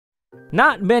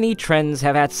Not many trends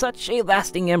have had such a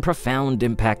lasting and profound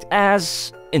impact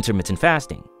as intermittent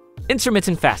fasting.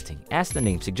 Intermittent fasting, as the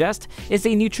name suggests, is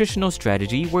a nutritional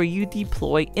strategy where you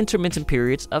deploy intermittent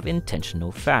periods of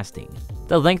intentional fasting.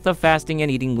 The length of fasting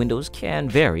and eating windows can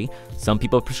vary. Some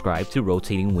people prescribe to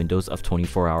rotating windows of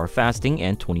 24-hour fasting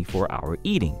and 24-hour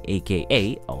eating,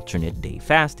 aka alternate day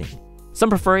fasting. Some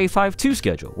prefer a 5-2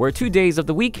 schedule, where 2 days of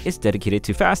the week is dedicated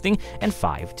to fasting and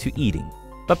 5 to eating.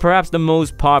 But perhaps the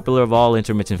most popular of all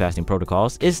intermittent fasting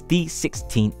protocols is the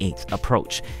 16-8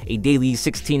 approach, a daily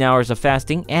 16 hours of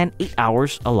fasting and 8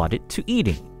 hours allotted to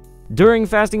eating. During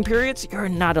fasting periods, you're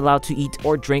not allowed to eat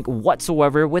or drink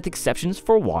whatsoever with exceptions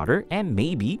for water and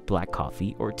maybe black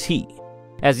coffee or tea.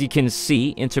 As you can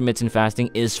see, intermittent fasting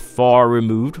is far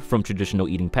removed from traditional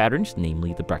eating patterns,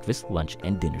 namely the breakfast, lunch,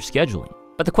 and dinner scheduling.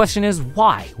 But the question is,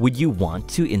 why would you want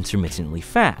to intermittently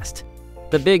fast?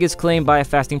 The biggest claim by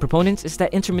fasting proponents is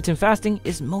that intermittent fasting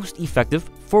is most effective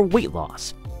for weight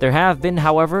loss. There have been,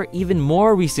 however, even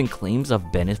more recent claims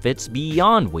of benefits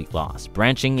beyond weight loss,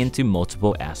 branching into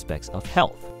multiple aspects of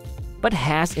health. But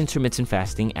has intermittent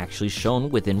fasting actually shown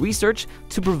within research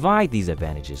to provide these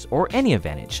advantages, or any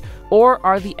advantage? Or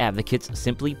are the advocates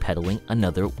simply peddling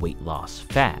another weight loss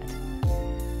fad?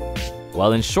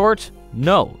 Well, in short,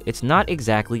 no, it's not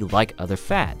exactly like other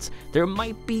fads. There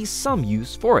might be some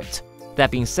use for it. That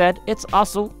being said, it's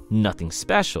also nothing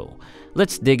special.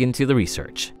 Let's dig into the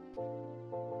research.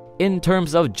 In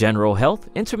terms of general health,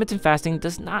 intermittent fasting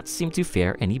does not seem to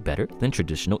fare any better than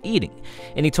traditional eating.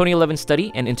 In a 2011 study,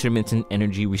 an intermittent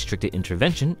energy restricted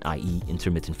intervention, i.e.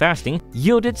 intermittent fasting,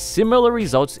 yielded similar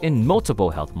results in multiple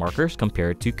health markers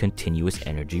compared to continuous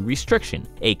energy restriction,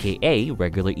 aka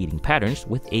regular eating patterns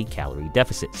with a calorie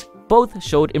deficit. Both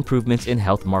showed improvements in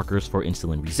health markers for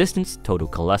insulin resistance, total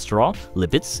cholesterol,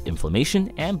 lipids,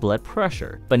 inflammation, and blood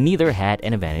pressure, but neither had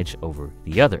an advantage over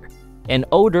the other. An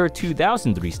older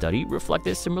 2003 study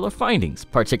reflected similar findings,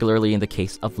 particularly in the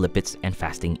case of lipids and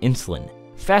fasting insulin.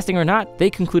 Fasting or not, they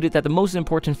concluded that the most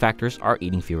important factors are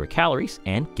eating fewer calories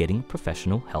and getting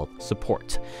professional health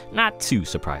support. Not too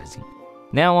surprising.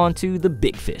 Now on to the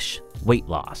big fish, weight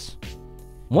loss.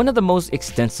 One of the most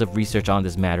extensive research on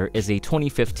this matter is a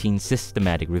 2015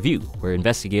 systematic review, where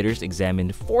investigators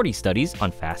examined 40 studies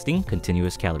on fasting,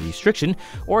 continuous calorie restriction,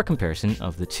 or a comparison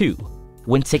of the two.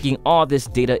 When taking all this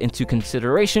data into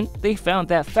consideration, they found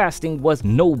that fasting was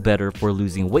no better for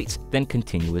losing weight than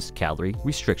continuous calorie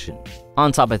restriction.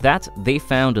 On top of that, they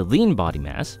found lean body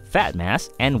mass, fat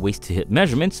mass, and waist-to-hip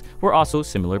measurements were also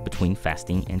similar between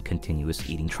fasting and continuous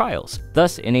eating trials.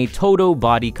 Thus, in a total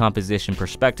body composition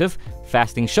perspective,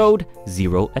 fasting showed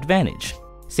zero advantage.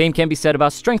 Same can be said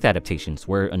about strength adaptations,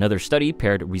 where another study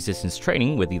paired resistance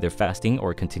training with either fasting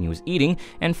or continuous eating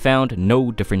and found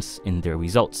no difference in their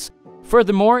results.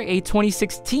 Furthermore, a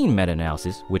 2016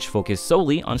 meta-analysis, which focused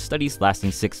solely on studies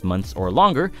lasting 6 months or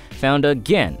longer, found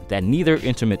again that neither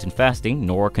intermittent fasting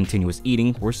nor continuous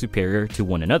eating were superior to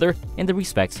one another in the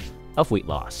respects of weight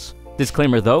loss.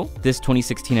 Disclaimer though, this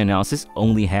 2016 analysis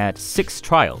only had 6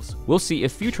 trials. We'll see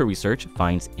if future research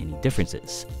finds any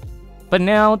differences. But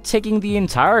now, taking the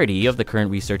entirety of the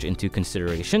current research into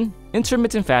consideration,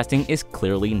 intermittent fasting is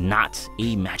clearly not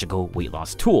a magical weight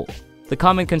loss tool. The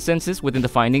common consensus within the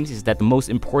findings is that the most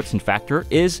important factor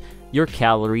is your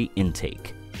calorie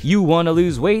intake. You want to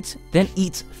lose weight? Then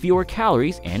eat fewer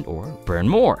calories and/or burn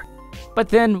more. But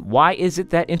then, why is it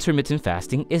that intermittent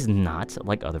fasting is not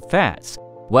like other fads?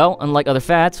 Well, unlike other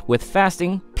fads, with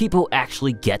fasting, people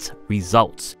actually get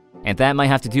results. And that might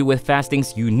have to do with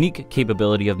fasting's unique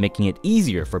capability of making it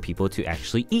easier for people to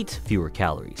actually eat fewer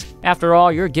calories. After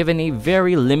all, you're given a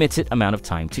very limited amount of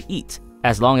time to eat.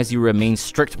 As long as you remain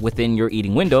strict within your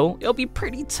eating window, it'll be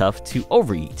pretty tough to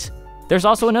overeat. There's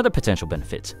also another potential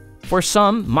benefit. For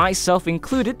some, myself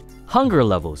included, hunger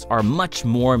levels are much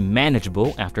more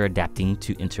manageable after adapting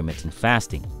to intermittent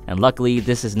fasting. And luckily,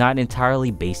 this is not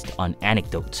entirely based on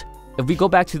anecdote. If we go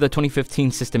back to the 2015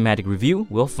 systematic review,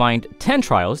 we'll find 10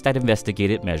 trials that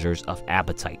investigated measures of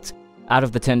appetite. Out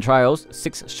of the 10 trials,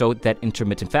 6 showed that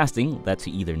intermittent fasting led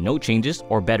to either no changes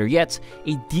or, better yet,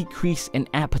 a decrease in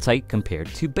appetite compared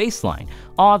to baseline,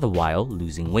 all the while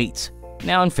losing weight.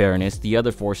 Now, in fairness, the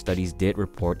other 4 studies did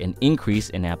report an increase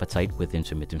in appetite with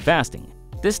intermittent fasting.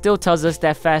 This still tells us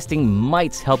that fasting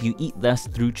might help you eat less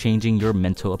through changing your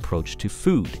mental approach to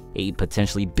food, a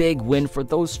potentially big win for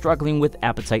those struggling with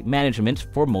appetite management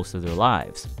for most of their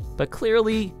lives. But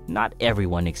clearly, not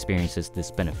everyone experiences this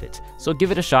benefit, so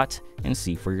give it a shot and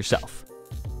see for yourself.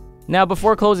 Now,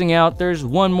 before closing out, there's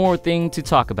one more thing to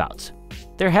talk about.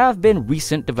 There have been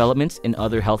recent developments in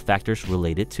other health factors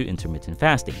related to intermittent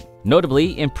fasting,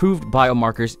 notably improved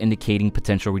biomarkers indicating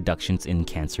potential reductions in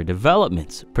cancer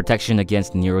development, protection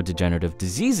against neurodegenerative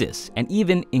diseases, and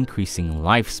even increasing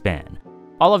lifespan.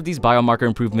 All of these biomarker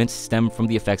improvements stem from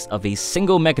the effects of a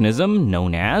single mechanism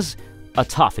known as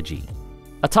autophagy.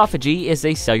 Autophagy is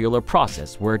a cellular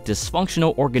process where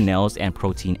dysfunctional organelles and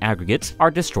protein aggregates are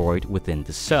destroyed within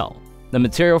the cell. The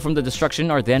material from the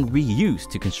destruction are then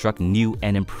reused to construct new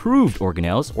and improved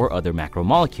organelles or other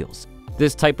macromolecules.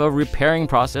 This type of repairing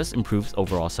process improves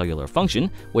overall cellular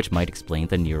function, which might explain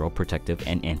the neuroprotective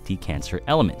and anti-cancer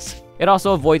elements. It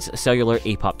also avoids cellular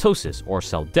apoptosis or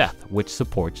cell death, which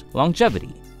supports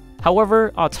longevity.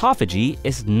 However, autophagy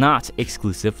is not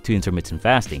exclusive to intermittent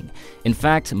fasting. In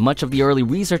fact, much of the early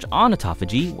research on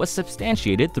autophagy was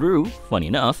substantiated through, funny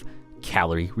enough,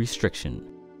 calorie restriction.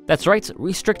 That's right,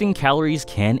 restricting calories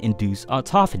can induce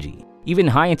autophagy. Even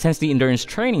high-intensity endurance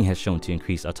training has shown to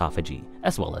increase autophagy,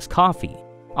 as well as coffee.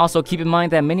 Also, keep in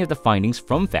mind that many of the findings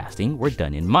from fasting were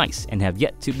done in mice and have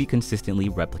yet to be consistently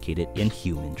replicated in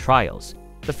human trials.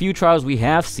 The few trials we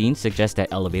have seen suggest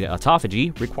that elevated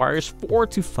autophagy requires 4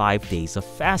 to 5 days of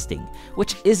fasting,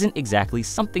 which isn't exactly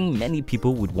something many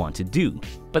people would want to do.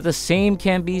 But the same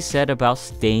can be said about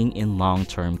staying in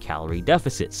long-term calorie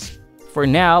deficits. For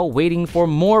now, waiting for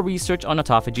more research on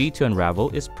autophagy to unravel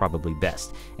is probably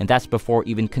best, and that's before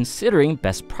even considering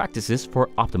best practices for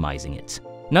optimizing it.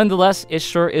 Nonetheless, it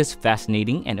sure is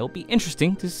fascinating, and it'll be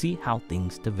interesting to see how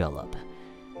things develop.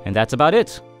 And that's about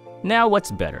it. Now,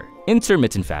 what's better,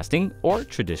 intermittent fasting or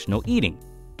traditional eating?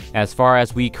 As far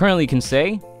as we currently can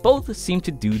say, both seem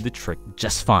to do the trick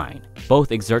just fine.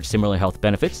 Both exert similar health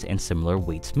benefits and similar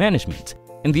weight management.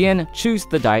 In the end, choose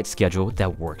the diet schedule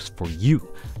that works for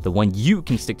you, the one you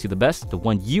can stick to the best, the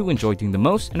one you enjoy doing the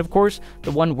most, and of course, the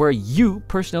one where you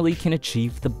personally can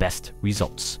achieve the best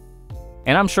results.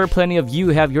 And I'm sure plenty of you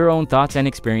have your own thoughts and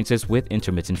experiences with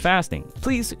intermittent fasting.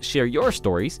 Please share your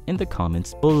stories in the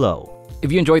comments below.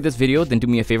 If you enjoyed this video, then do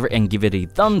me a favor and give it a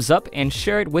thumbs up and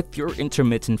share it with your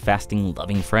intermittent fasting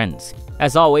loving friends.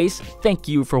 As always, thank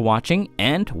you for watching,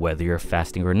 and whether you're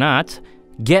fasting or not,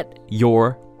 get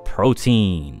your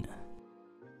protein.